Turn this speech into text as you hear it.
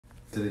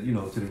to the,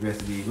 to the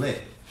rest of the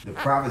elect. The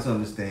prophets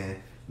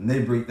understand, and they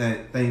break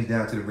things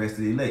down to the rest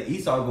of the elect.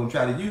 Esau gonna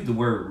try to use the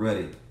word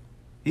ruddy.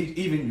 He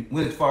even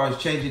went as far as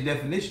changing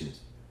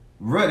definitions.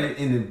 Ruddy,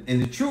 in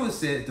the truest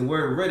sense, the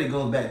word ruddy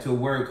goes back to a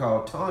word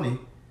called tawny,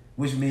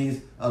 which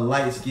means a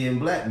light-skinned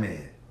black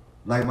man,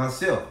 like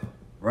myself,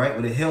 right?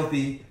 With a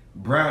healthy,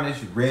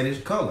 brownish,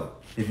 reddish color.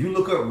 If you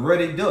look up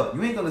ruddy duck,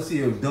 you ain't gonna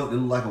see a duck that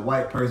look like a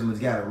white person that's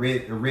got a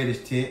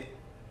reddish tint.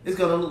 It's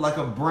gonna look like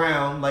a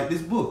brown, like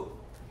this book.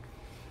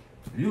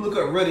 If you look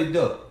up ruddy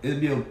duck, it'll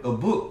be a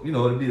book,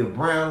 it'll be a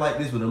brown like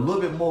this with a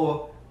little bit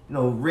more,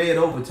 red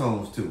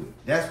overtones to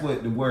it. That's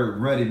what the word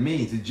ruddy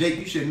means. And Jake,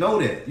 you should know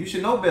that. You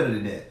should know better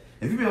than that.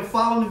 If you've been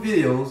following the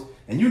videos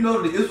and you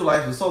know that the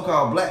Israelites were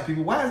so-called black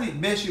people, why does it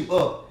mess you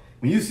up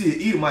when you see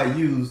an Edomite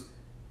use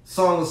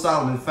Song of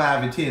Solomon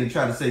 5 and 10 and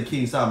try to say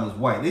King Solomon's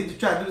white? They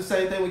try to do the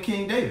same thing with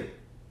King David,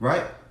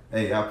 right?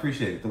 Hey, I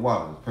appreciate it. The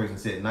water. The person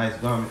said, nice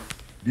garment,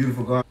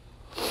 beautiful garment.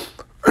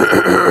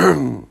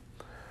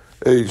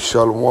 Hey,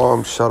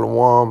 shalom,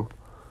 shalom.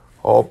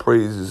 All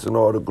praises and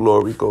all the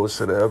glory goes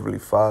to the Heavenly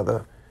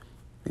Father,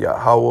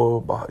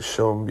 Yahweh,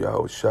 Bahasham,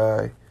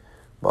 Yahushai,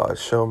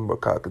 Bahasham,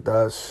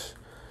 Rakakadash,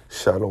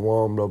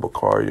 Shalom,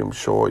 Labakarium,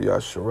 Shor,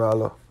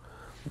 Yasharala.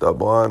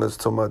 Double honors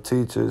to my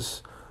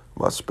teachers,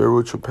 my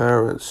spiritual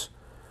parents,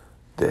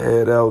 the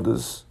head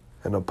elders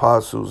and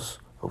apostles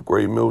of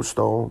Great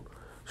Millstone.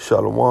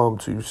 Shalom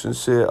to you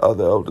sincere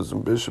other elders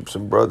and bishops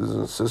and brothers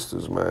and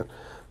sisters, man.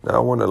 Now I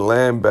want to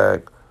land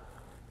back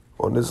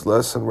on this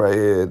lesson right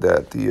here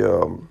that the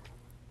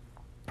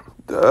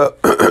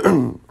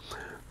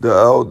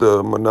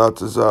Elder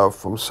Manatazach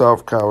from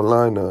South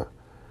Carolina,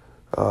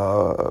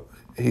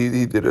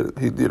 he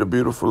did a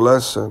beautiful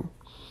lesson,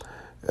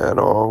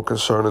 and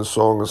concerning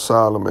Song of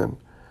Solomon,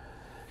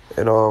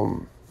 and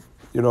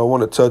I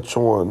want to touch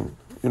on,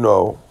 I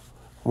want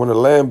to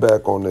land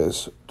back on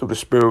this through the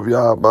spirit of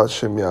Yahweh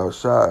Shem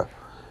Yahushai,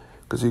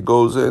 because he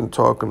goes in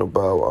talking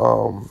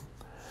about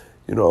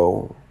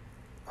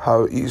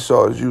how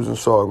Esau is using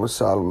Song of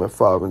Solomon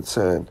 5 and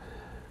 10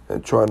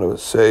 and trying to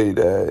say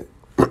that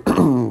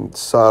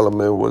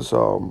Solomon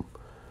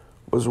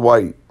was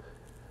white,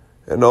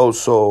 and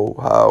also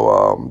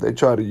how they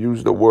try to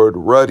use the word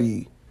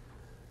ruddy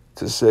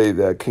to say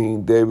that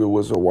King David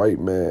was a white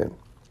man.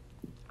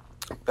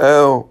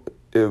 Now,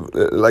 if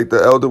like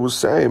the elder was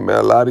saying, man,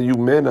 a lot of you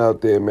men out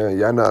there, man,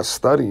 y'all not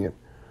studying.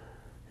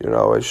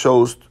 It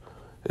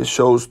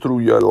shows through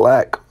your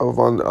lack of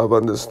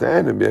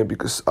understanding, man,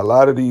 because a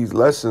lot of these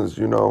lessons,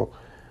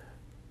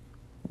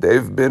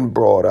 they've been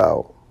brought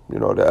out.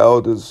 The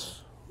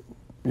elders,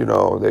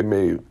 they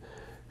made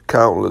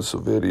countless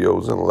of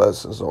videos and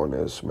lessons on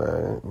this,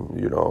 man,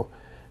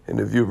 and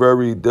if you're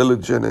very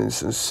diligent and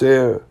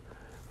sincere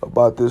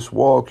about this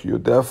walk, you'll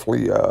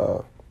definitely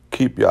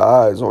keep your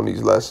eyes on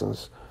these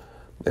lessons.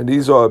 And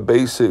these are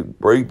basic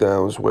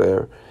breakdowns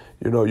where,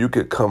 you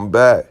could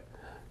combat,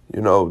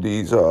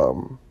 these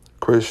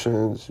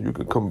Christians, you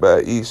could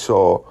combat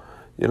Esau,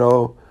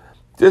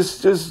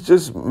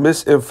 just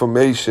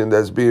misinformation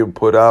that's being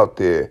put out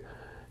there,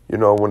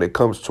 when it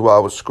comes to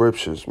our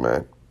scriptures,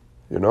 man,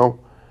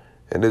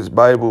 And this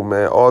Bible,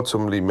 man,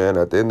 ultimately, man,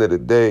 at the end of the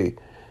day,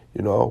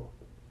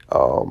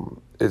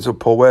 it's a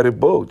poetic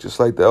book, just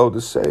like the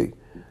elders say.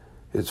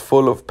 It's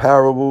full of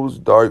parables,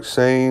 dark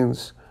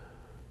sayings,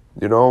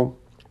 And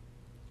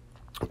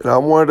I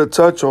wanted to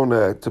touch on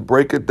that, to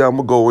break it down.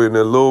 I'm going to go in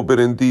a little bit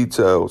in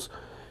details,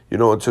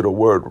 into the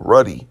word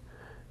ruddy,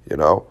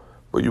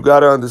 But you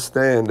got to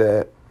understand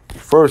that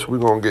first we're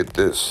going to get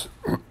this.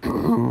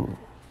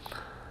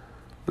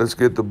 Let's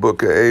get the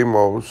book of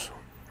Amos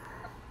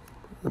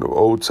in the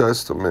Old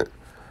Testament,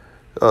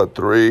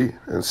 3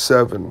 and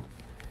 7.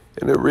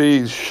 And it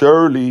reads,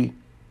 surely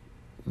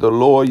the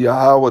Lord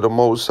Yahweh the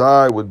Most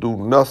High would do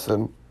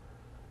nothing,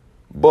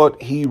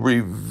 but he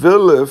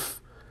revealeth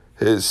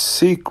his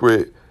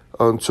secret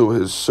unto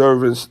his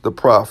servants, the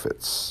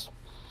prophets.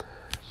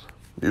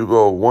 You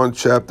go one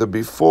chapter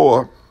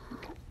before,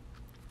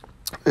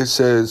 it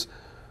says,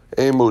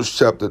 Amos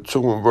chapter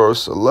 2 and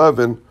verse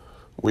 11,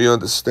 we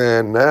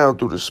understand now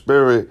through the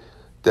Spirit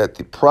that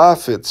the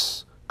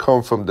prophets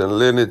come from the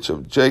lineage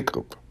of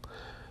Jacob.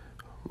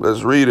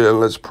 Let's read it and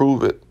let's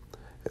prove it.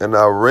 And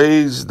I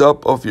raised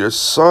up of your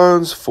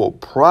sons for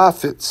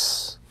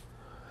prophets,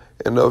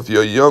 and of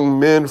your young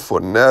men for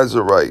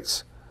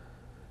Nazarites.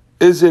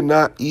 Is it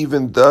not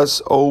even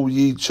thus, O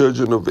ye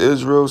children of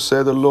Israel,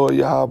 said the Lord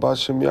Yahweh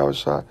Shem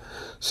Yahushai?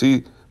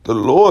 See, the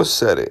Lord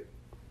said it,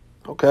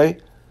 okay?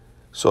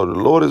 So the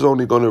Lord is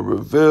only going to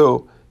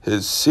reveal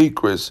his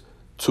secrets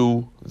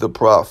to the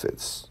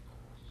prophets,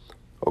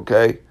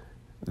 okay?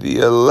 The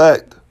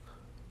elect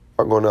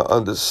are going to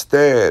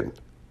understand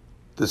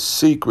the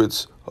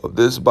secrets of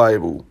this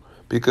Bible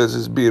because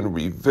it's being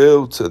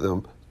revealed to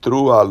them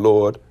through our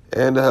Lord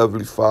and the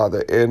Heavenly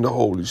Father and the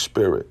Holy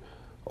Spirit.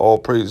 All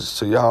praises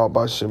to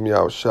Yahweh Shem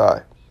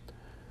Yahushai.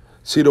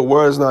 See, the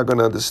world's not going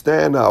to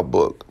understand our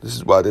book. This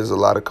is why there's a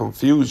lot of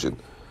confusion.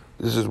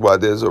 This is why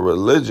there's a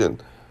religion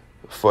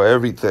for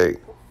everything.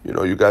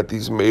 You got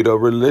these made-up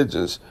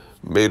religions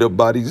made up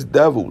by these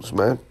devils,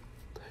 man.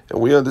 And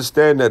we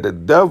understand that the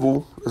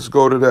devil, let's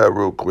go to that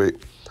real quick.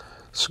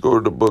 Let's go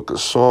to the book of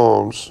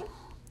Psalms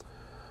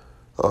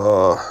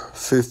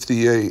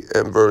 58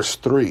 and verse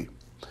 3.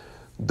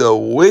 The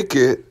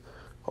wicked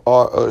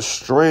are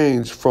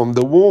estranged from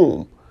the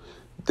womb.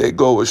 They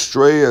go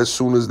astray as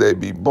soon as they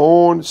be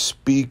born,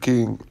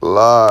 speaking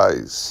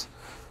lies.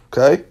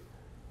 Okay?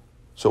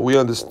 So we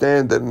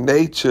understand the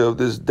nature of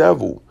this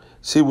devil.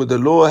 See, what the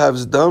Lord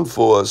has done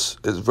for us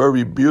is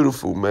very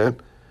beautiful, man.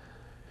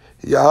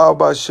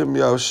 Yahweh Shem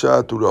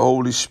Yahushua, through the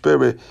Holy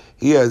Spirit,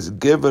 he has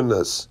given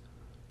us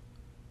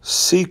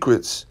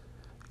secrets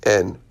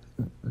and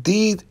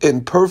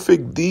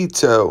perfect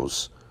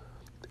details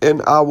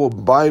in our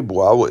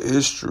Bible, our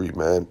history,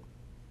 man.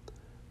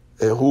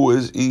 And who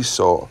is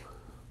Esau?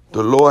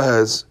 The Lord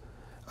has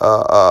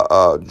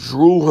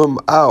drew him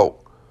out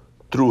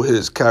through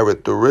his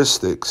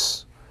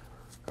characteristics.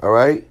 All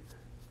right?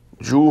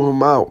 Drew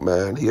him out,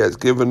 man. He has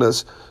given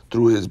us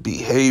through his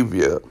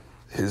behavior,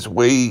 his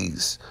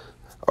ways.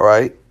 All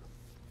right?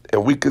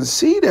 And we can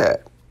see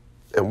that.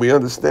 And we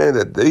understand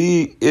that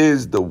he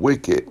is the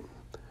wicked.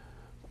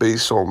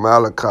 Based on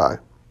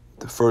Malachi,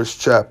 the first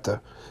chapter,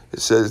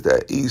 it says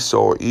that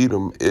Esau,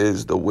 Edom,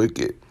 is the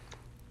wicked.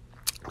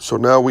 So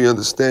now we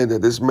understand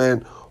that this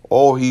man,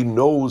 all he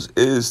knows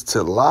is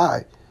to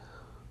lie.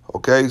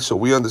 Okay? So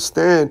we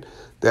understand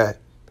that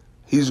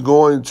he's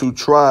going to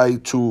try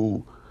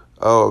to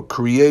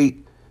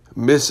create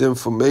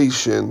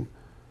misinformation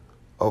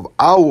of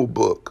our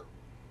book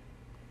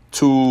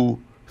to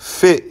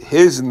fit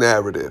his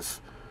narrative,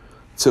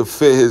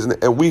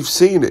 and we've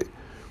seen it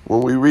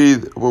when we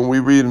read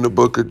in the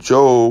book of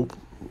Job.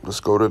 Let's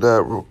go to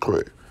that real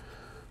quick.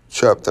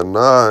 Chapter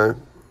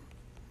 9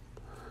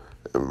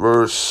 and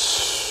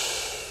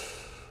verse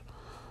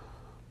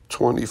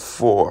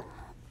 24.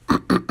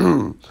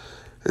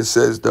 It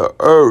says, the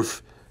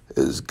earth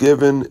is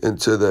given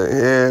into the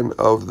hand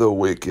of the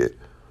wicked.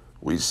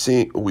 We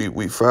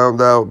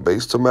found out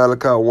based on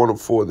Malachi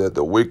 1:4 that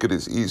the wicked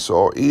is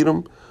Esau,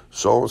 Edom.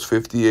 Psalms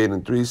 58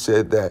 and 3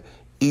 said that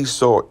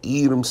Esau,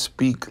 Edom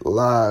speak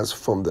lies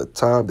from the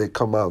time they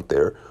come out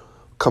the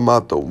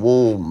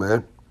womb,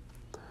 man.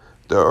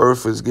 The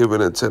earth is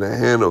given into the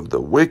hand of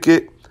the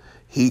wicked.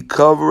 He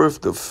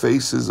covereth the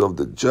faces of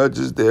the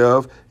judges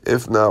thereof.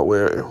 If not,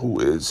 where and who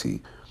is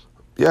he?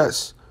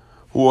 Yes.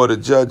 Who are the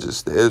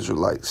judges? The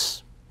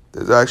Israelites.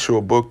 There's actually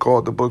a book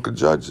called the Book of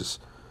Judges.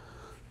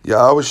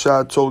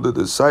 Yahushua told the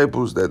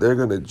disciples that they're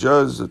going to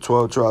judge the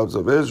 12 tribes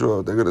of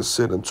Israel. They're going to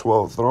sit in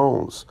 12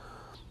 thrones.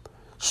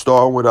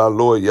 Starting with our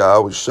Lord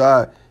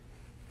Yahushua,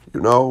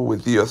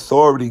 with the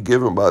authority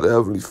given by the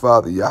Heavenly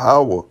Father,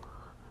 Yahweh.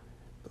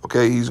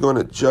 Okay, he's going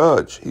to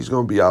judge. He's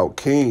going to be our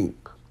king.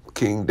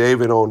 King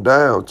David on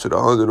down to the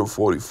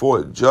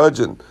 144,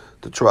 judging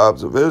the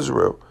tribes of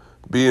Israel,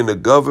 being the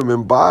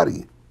government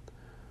body.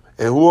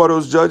 And who are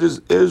those judges?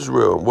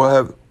 Israel.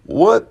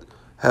 What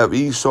have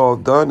Esau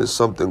done is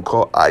something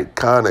called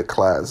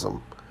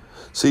iconoclasm.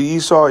 See,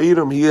 Esau,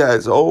 Edom, he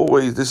has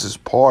always, this is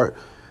part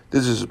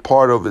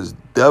of his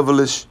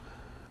devilish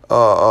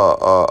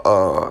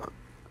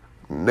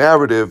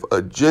narrative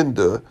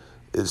agenda,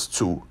 is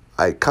to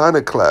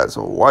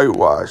iconoclasm,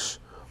 whitewash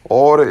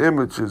all the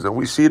images. And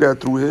we see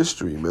that through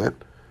history, man.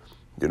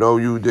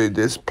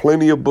 There's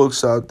plenty of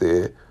books out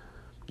there.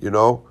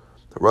 The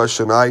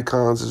Russian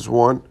icons is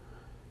one.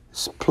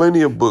 There's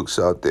plenty of books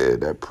out there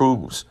that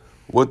proves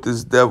what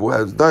this devil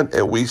has done.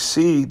 And we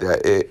see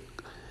that it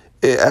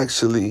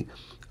actually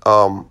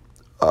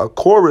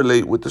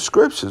correlate with the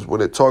scriptures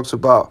when it talks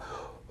about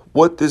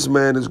what this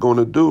man is going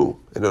to do.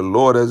 And the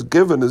Lord has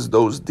given us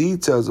those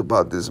details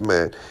about this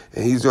man.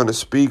 And he's going to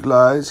speak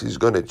lies. He's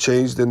going to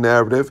change the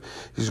narrative.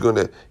 He's going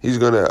to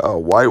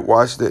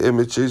whitewash the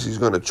images. He's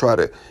going to try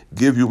to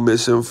give you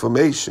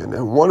misinformation.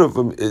 And one of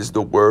them is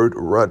the word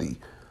ruddy,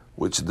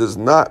 which does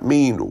not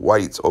mean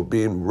white or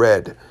being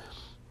red.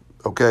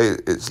 Okay,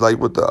 it's like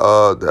what the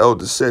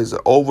elder says,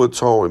 the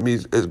overtone. It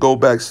means it goes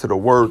back to the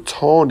word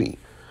tawny.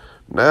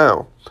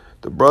 Now,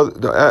 the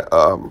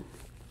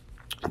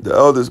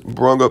elders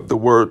brung up the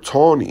word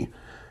tawny,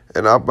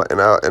 and I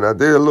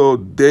did a little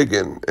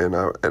digging, and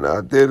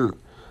I did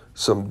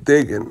some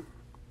digging.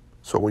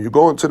 So when you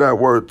go into that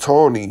word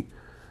tawny,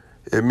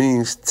 it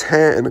means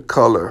tan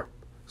color.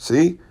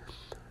 See,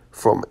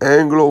 from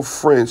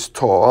Anglo-French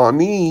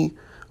tawny,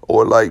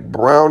 or like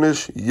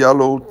brownish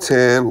yellow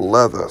tan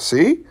leather.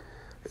 See,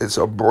 it's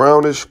a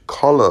brownish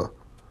color.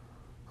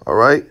 All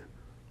right,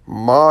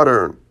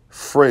 modern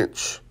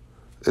French.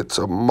 It's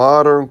a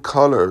modern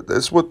color.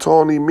 That's what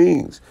tawny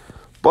means.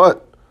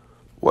 But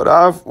what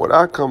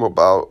I come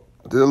about,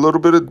 did a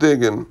little bit of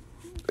digging.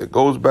 It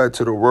goes back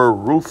to the word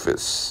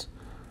Rufus.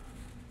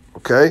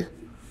 Okay?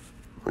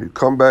 When you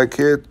come back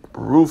here,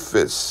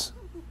 Rufus.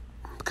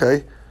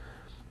 Okay?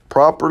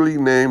 Properly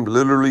named,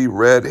 literally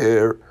red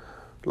hair.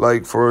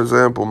 Like, for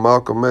example,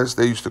 Malcolm X,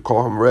 they used to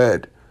call him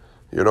Red,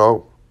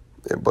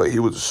 But he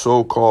was a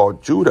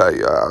so-called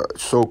Judite,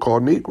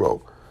 so-called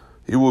Negro.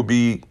 He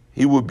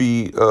would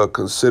be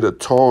considered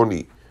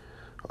tawny,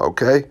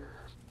 okay?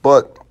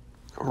 But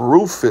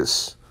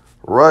Rufus,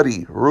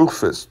 ruddy,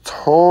 Rufus,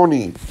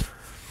 tawny.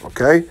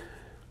 Okay?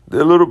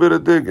 Did a little bit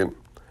of digging.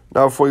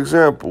 Now, for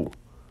example,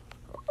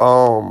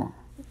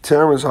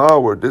 Terrance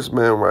Howard, this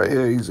man right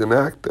here, he's an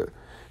actor.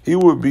 He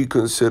would be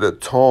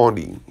considered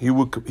tawny. He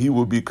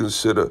would be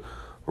considered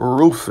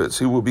Rufus.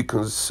 He would be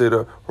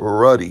considered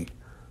ruddy.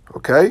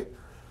 Okay?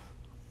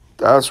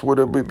 That's what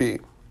it would be.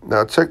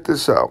 Now check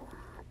this out.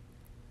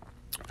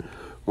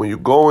 When you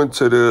go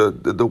into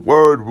the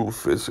word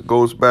Rufus, it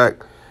goes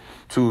back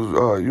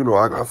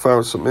to, I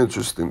found some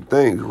interesting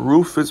things.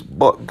 Rufus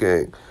Buck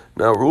Gang.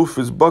 Now,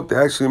 Rufus Buck, they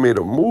actually made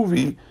a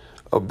movie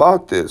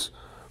about this.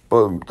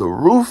 But the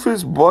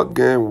Rufus Buck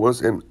Gang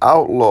was an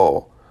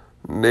outlaw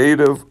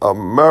Native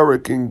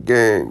American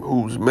gang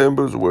whose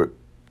members were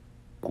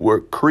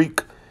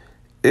Creek,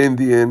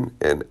 Indian,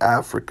 and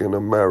African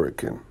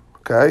American.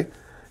 Okay?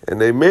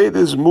 And they made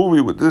this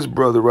movie with this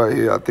brother right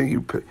here. I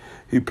think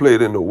he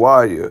played in The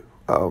Wire.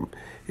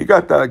 He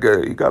got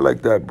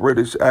like that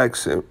British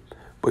accent,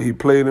 but he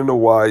played in The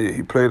Wire.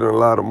 He played in a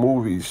lot of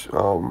movies.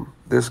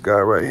 This guy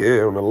right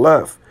here on the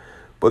left.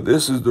 But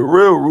this is the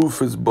real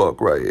Rufus Buck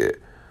right here.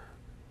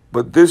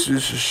 But this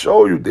is to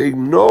show you they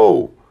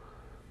know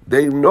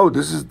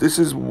this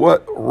is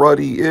what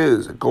ruddy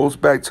is. It goes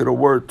back to the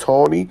word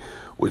tawny,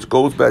 which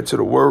goes back to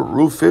the word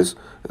Rufus,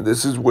 and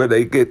this is where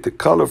they get the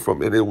color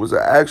from. And it was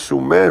an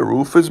actual man,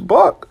 Rufus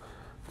Buck.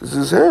 This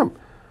is him.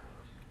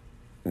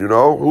 You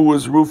know, who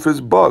is Rufus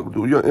Buck?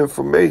 Do your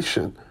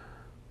information.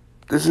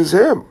 This is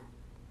him.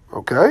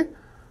 Okay?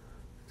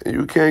 And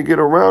you can't get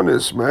around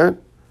this, man.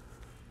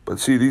 But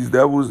see, these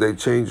devils, they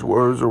change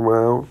words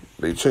around.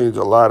 They change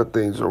a lot of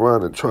things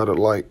around and try to,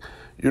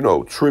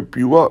 trip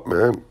you up,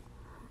 man.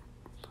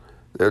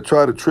 They'll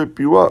try to trip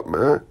you up,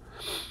 man.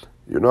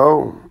 You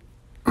know?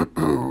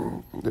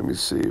 Let me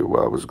see.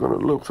 Well, I was going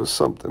to look for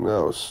something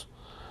else.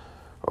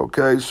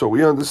 Okay, so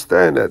we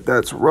understand that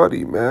that's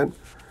ruddy, man.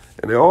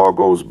 And it all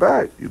goes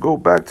back. You go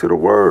back to the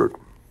word.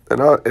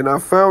 And I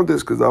found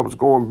this because I was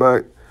going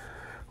back,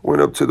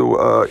 went up to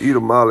the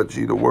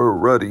etymology, the word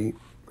ruddy,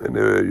 and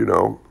there,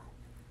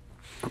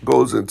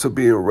 goes into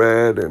being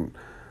red, and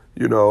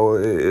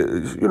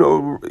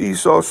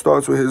Esau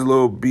starts with his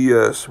little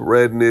BS,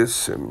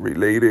 redness and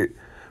related,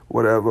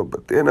 whatever.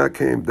 But then I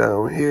came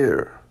down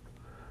here,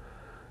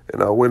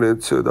 and I went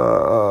into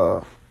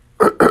the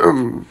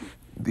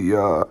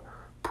the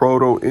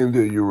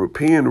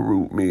Proto-Indo-European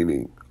root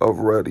meaning of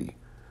ruddy,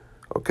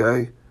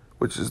 okay,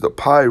 which is the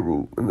pi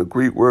root in the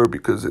Greek word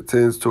because it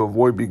tends to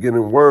avoid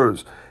beginning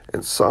words,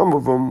 and some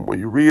of them, when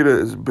you read it,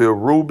 is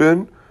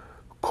Bilruben,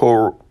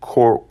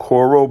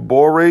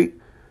 corroborate,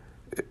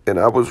 and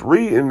I was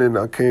reading and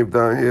I came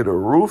down here to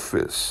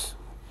Rufus,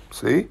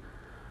 see?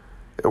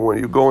 And when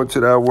you go into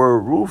that word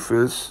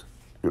Rufus,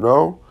 it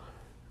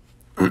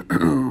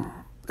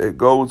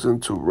goes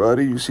into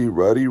ruddy. You see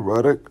ruddy,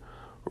 ruddock,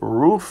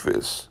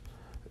 Rufus.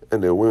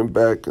 And it went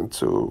back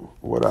into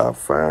what I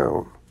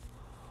found,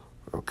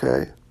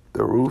 okay?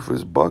 The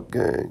Rufus Buck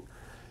Gang.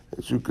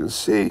 As you can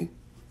see,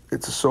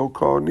 it's a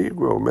so-called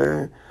Negro,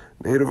 man.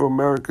 Native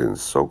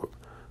Americans,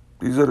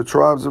 these are the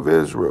tribes of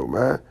Israel,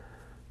 man.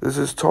 This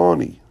is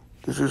tawny.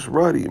 This is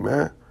ruddy,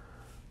 man.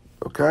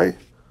 Okay?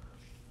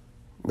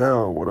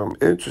 Now, what I'm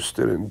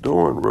interested in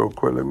doing real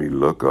quick, let me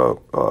look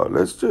up. I'm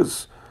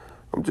just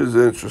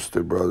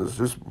interested, brothers.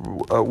 Just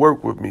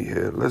work with me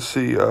here. Let's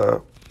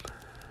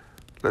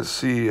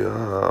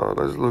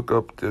look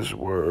up this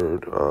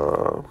word.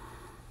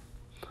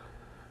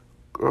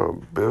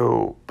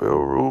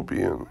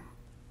 Bilrubian.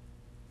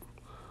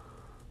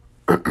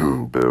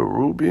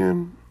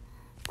 Bilrubian?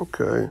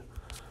 Okay.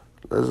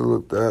 Let's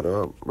look that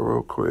up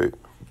real quick.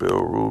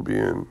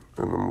 Bilrubian, and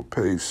I'm going to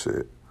paste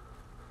it.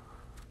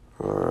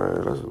 All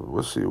right,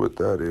 let's see what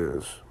that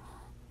is.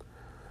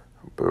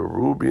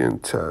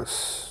 Bilrubian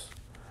test.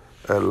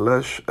 A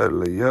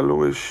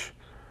yellowish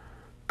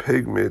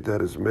pigment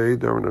that is made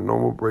during the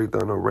normal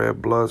breakdown of red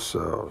blood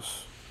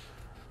cells.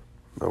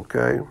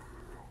 Okay?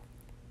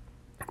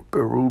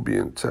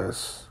 Bilrubian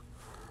test.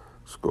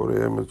 Let's go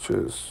to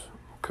images.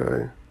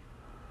 Okay?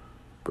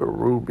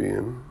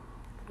 Bilrubian.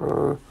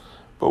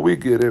 But we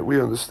get it.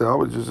 We understand. I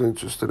was just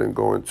interested in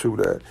going to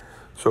that.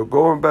 So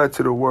going back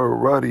to the word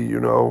ruddy,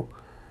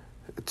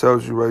 it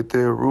tells you right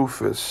there,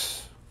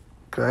 Rufus.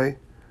 Okay?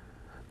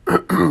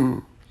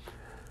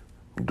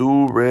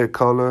 Dual red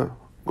color.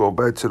 Go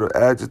back to the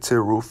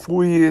adjective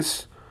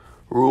Rufus.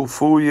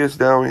 Rufus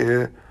down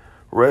here.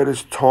 Red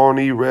is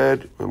tawny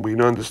red. And we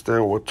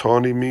understand what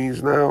tawny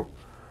means now.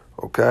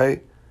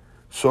 Okay?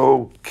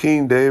 So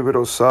King David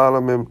or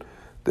Solomon,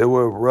 they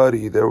were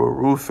ruddy. They were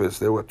Rufus.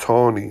 They were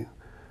tawny.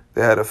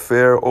 They had a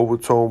fair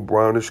overtone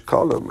brownish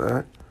color,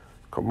 man.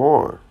 Come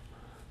on.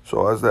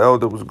 So as the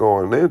elder was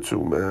going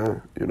into,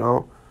 man,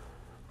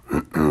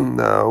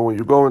 Now, when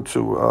you go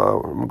into,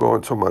 I'm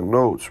going to my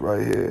notes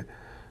right here.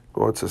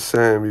 Going to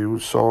Samuel,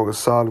 Song of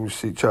Solomon, you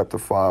see chapter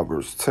 5,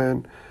 verse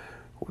 10.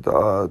 What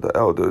the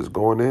elder is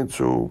going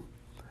into.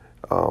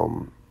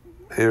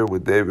 Here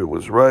where David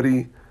was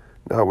ruddy.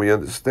 Now we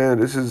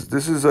understand this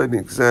is an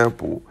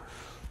example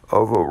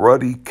of a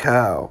ruddy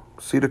cow.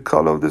 See the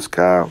color of this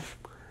cow?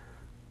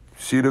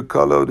 See the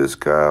color of this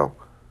cow?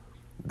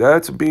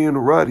 That's being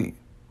ruddy.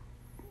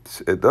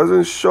 It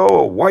doesn't show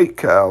a white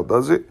cow,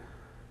 does it?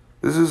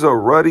 This is a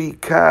ruddy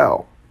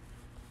cow.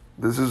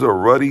 This is a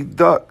ruddy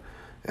duck.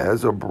 It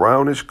has a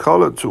brownish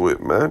color to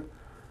it, man.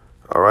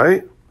 All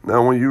right?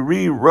 Now, when you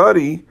read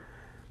ruddy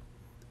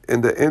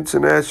in the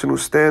International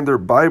Standard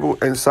Bible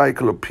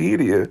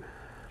Encyclopedia,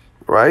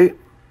 right?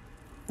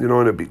 You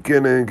know, in the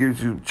beginning, it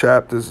gives you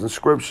chapters and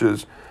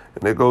scriptures,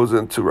 and it goes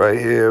into right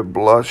here,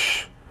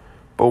 blush.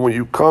 But when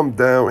you come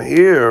down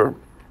here,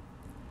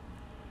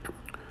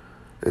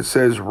 it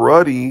says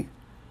ruddy,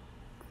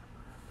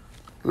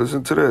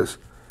 listen to this,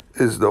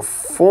 is the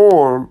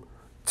form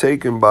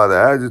taken by the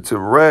adjective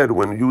red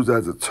when used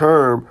as a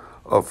term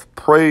of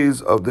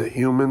praise of the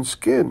human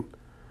skin.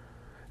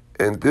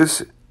 And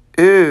this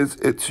is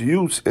its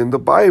use in the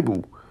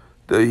Bible.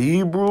 The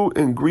Hebrew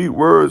and Greek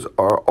words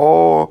are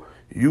all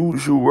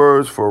usual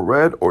words for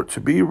red or to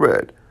be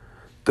red.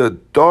 The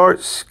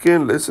dark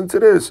skin, listen to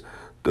this,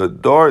 the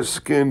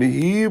dark-skinned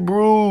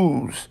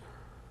Hebrews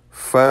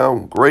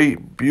found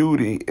great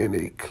beauty in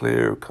a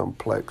clear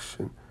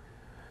complexion.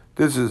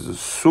 This is a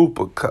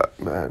supercut,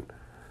 man.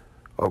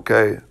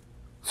 Okay?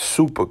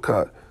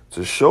 Supercut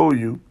to show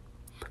you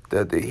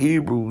that the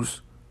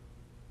Hebrews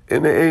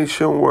in the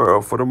ancient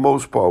world, for the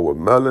most part, were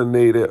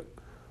melanated,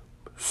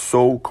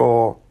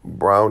 so-called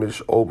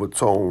brownish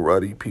overtone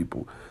ruddy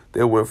people.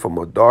 They went from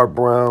a dark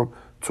brown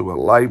to a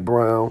light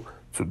brown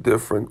to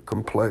different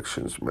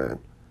complexions, man.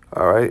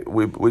 All right?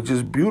 We're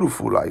just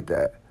beautiful like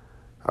that.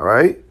 All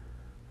right?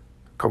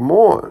 Come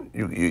on.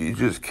 You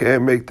just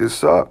can't make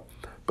this up.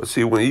 But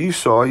see, when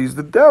Esau, he's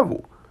the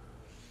devil.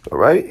 All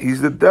right?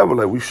 He's the devil,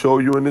 like we show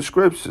you in the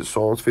scriptures.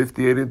 Psalms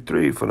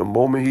 58:3. From the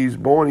moment he's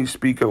born, he's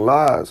speaking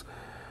lies.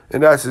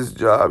 And that's his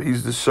job.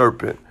 He's the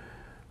serpent.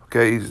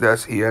 Okay? He is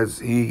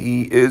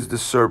the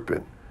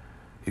serpent.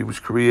 He was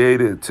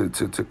created to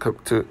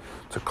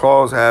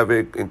cause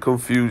havoc and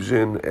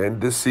confusion and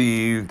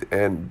deceived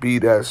and be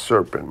that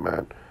serpent,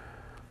 man.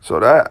 So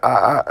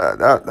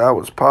that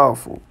was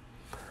powerful.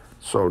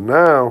 So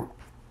now,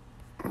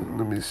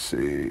 let me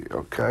see.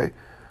 Okay,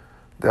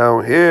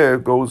 down here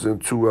it goes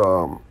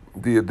into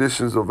the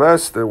editions of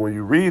Esther. When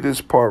you read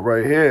this part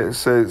right here, it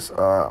says,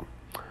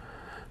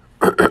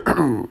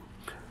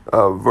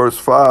 verse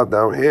 5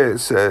 down here, it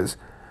says,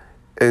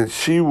 and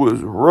she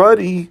was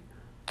ruddy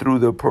through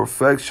the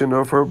perfection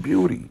of her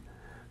beauty.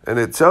 And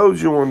it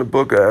tells you in the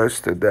book of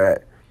Esther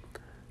that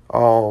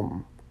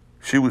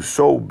she was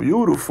so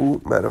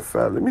beautiful. Matter of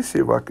fact, let me see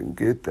if I can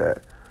get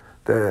that.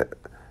 That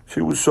she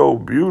was so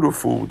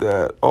beautiful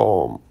that,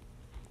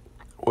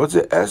 was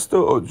it Esther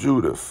or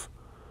Judith?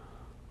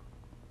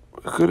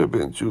 It could have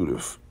been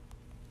Judith.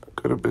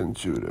 Could have been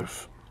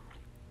Judith.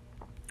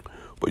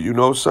 But you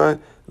know, son,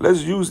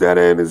 let's use that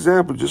as an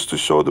example just to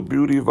show the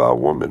beauty of our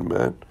woman,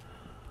 man.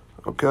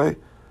 Okay?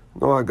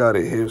 No, I got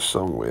it here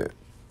somewhere.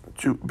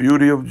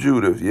 Beauty of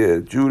Judith. Yeah,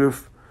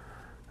 Judith.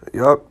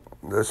 Yup.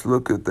 Let's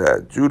look at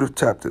that. Judith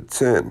chapter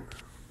 10.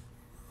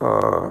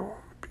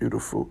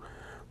 Beautiful.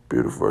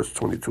 Beautiful verse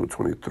 22 and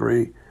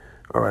 23.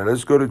 All right,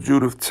 let's go to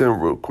Judith 10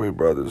 real quick,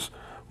 brothers.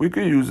 We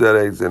could use that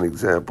as an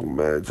example,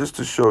 man, just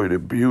to show you the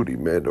beauty,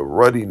 man, the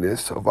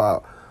ruddiness of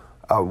our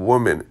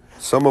women.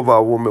 Some of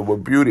our women were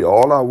beauty.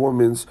 All our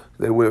women,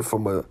 they went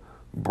from a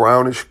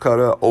brownish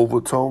color,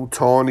 overtone,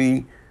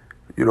 tawny,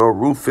 you know,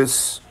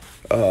 Rufus,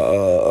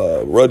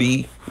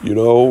 ruddy, you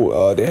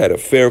know, they had a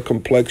fair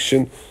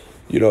complexion,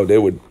 you know, they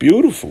were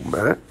beautiful,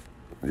 man.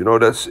 You know,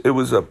 it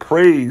was a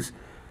praise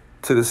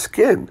to the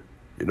skin,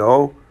 you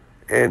know,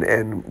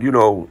 and you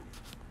know,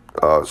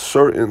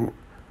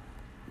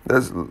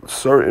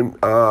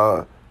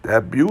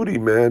 that beauty,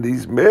 man,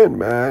 these men,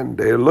 man,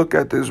 they look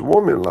at this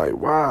woman like,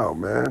 wow,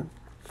 man.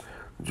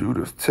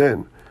 Judith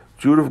 10.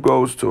 Judith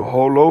goes to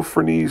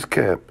Holofernes'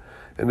 camp,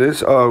 and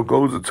this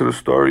goes into the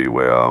story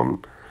where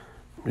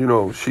you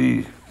know,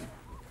 she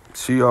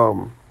chops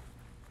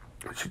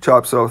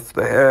off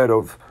the head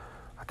of,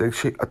 I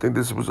think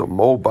this was a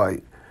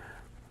Moabite,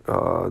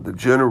 the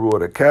general or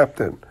the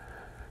captain.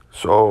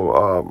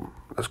 So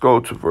let's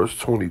go to verse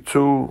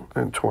 22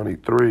 and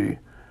 23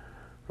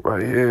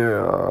 right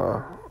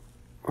here.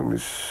 Let me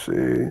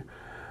see.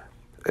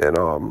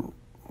 And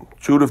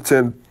Judith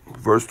 10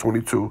 verse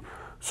 22.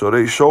 So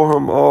they show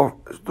him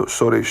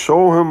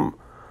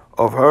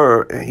of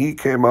her, and he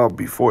came out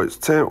before his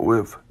tent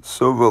with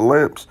silver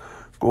lamps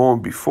going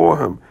before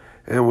him.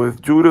 And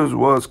with Judah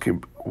was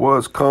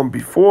come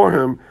before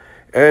him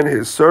and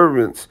his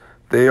servants,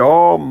 they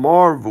all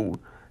marveled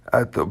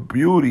at the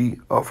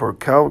beauty of her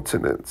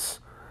countenance.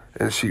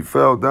 And she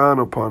fell down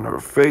upon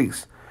her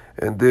face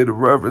and did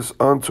reverence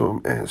unto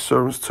him, and his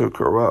servants took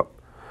her up.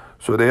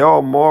 So they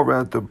all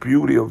marveled at the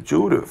beauty of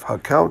Judith, her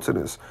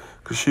countenance,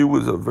 because she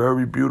was a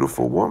very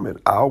beautiful woman.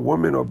 Our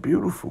women are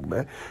beautiful,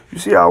 man. You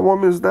see our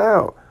women's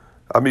now.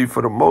 I mean,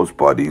 for the most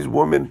part, these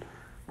women,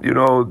 you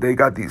know, they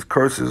got these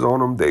curses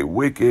on them. They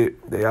wicked.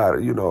 They are,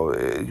 you know,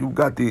 you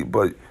got the,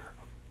 but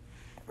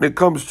when it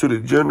comes to the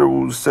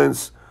general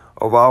sense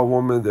of our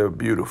women, they're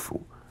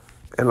beautiful.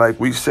 And like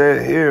we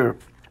said here,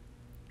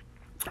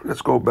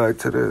 let's go back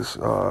to this.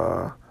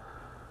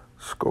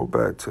 Let's go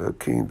back to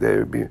King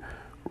David.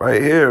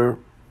 Right here,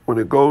 when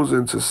it goes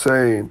into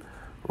saying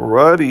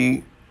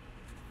ruddy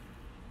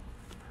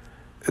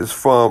is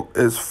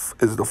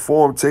the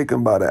form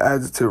taken by the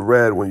adjective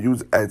red when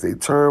used as a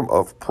term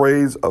of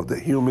praise of the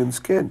human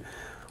skin.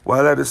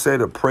 Why did it say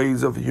the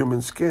praise of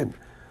human skin?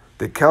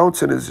 The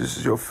countenance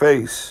is your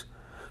face.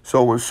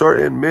 So when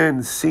certain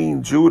men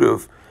seen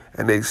Judith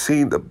and they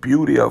seen the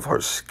beauty of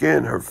her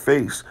skin, her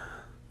face,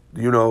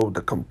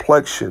 the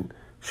complexion,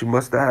 she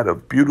must have had a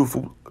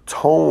beautiful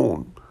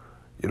tone.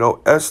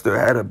 Esther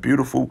had a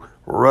beautiful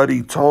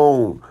ruddy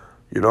tone,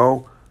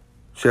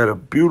 She had a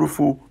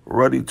beautiful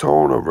ruddy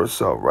tone of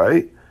herself,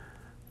 right?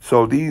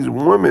 So these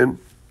women,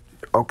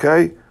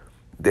 okay,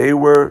 they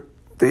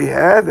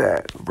had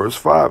that. Verse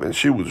 5, and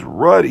she was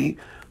ruddy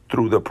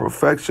through the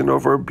perfection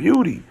of her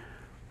beauty.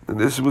 And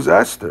this was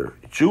Esther,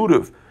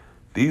 Judith.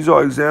 These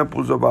are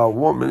examples of our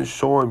woman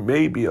showing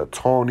maybe a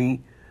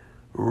tawny,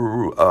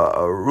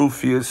 a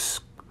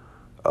Rufus,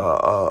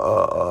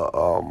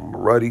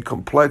 ruddy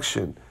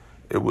complexion.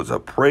 It was a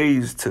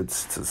praise to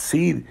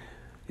see,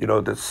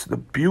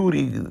 the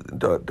beauty,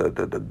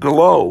 the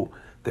glow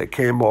that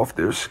came off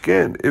their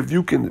skin. If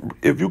you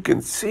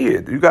can see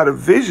it, you got to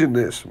vision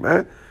this,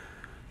 man.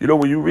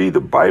 When you read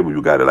the Bible,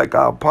 you got to, like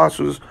our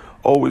apostles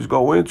always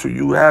go into,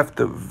 you have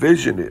to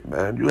vision it,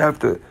 man. You have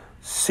to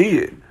see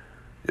it,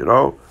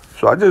 So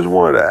I just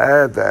wanted to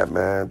add that,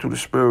 man, to the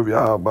spirit of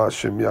Yahweh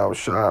Shem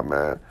Yahushua,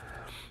 man.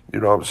 You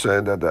know what I'm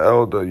saying? That the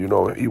elder,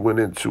 he went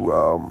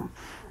into,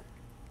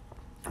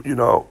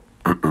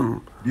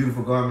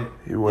 Beautiful garment.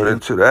 He went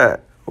into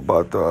that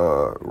about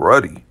the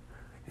ruddy,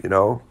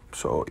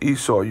 So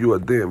Esau, you a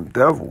damn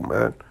devil,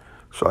 man.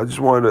 So I just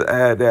wanted to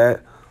add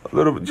that a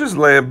little bit, just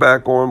laying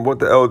back on what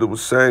the elder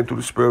was saying through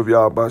the spirit of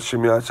Yahweh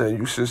Shem Yahushua, saying,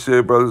 you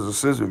sincere brothers and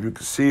sisters, if you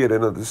can see it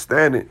and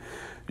understand it,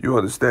 you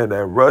understand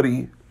that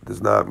ruddy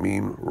does not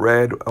mean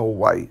red or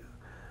white.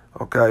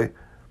 Okay?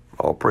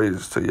 All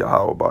praises to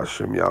Yahweh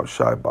Ba'Shem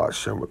Yahushua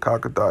Ba'Shem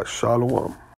Rakakadat Shalom.